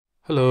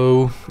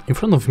Hello, in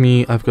front of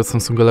me I've got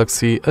Samsung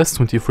Galaxy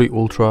S23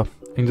 Ultra.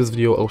 In this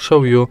video I'll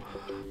show you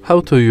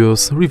how to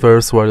use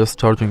reverse wireless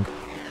charging.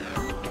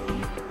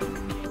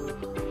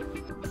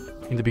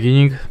 In the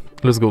beginning,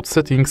 let's go to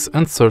settings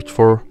and search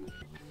for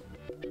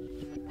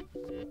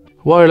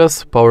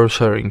wireless power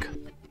sharing.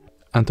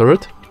 Enter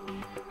it,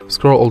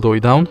 scroll all the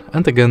way down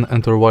and again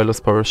enter wireless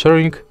power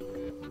sharing.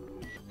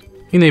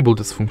 Enable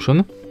this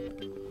function.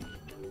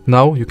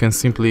 Now you can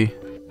simply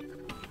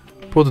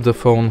put the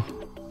phone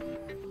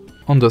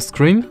on the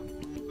screen,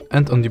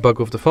 and on the back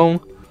of the phone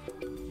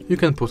you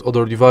can put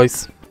other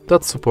device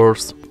that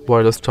supports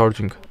wireless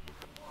charging.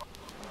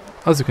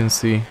 As you can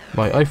see,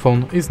 my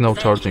iPhone is now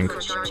charging.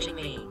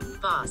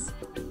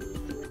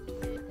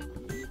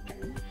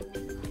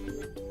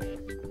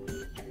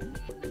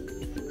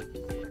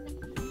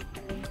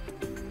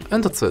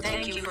 And that's it.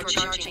 Thank you for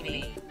charging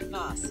me,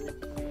 boss.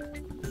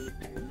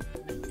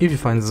 If you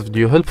find this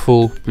video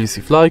helpful, please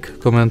leave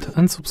like, comment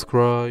and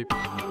subscribe.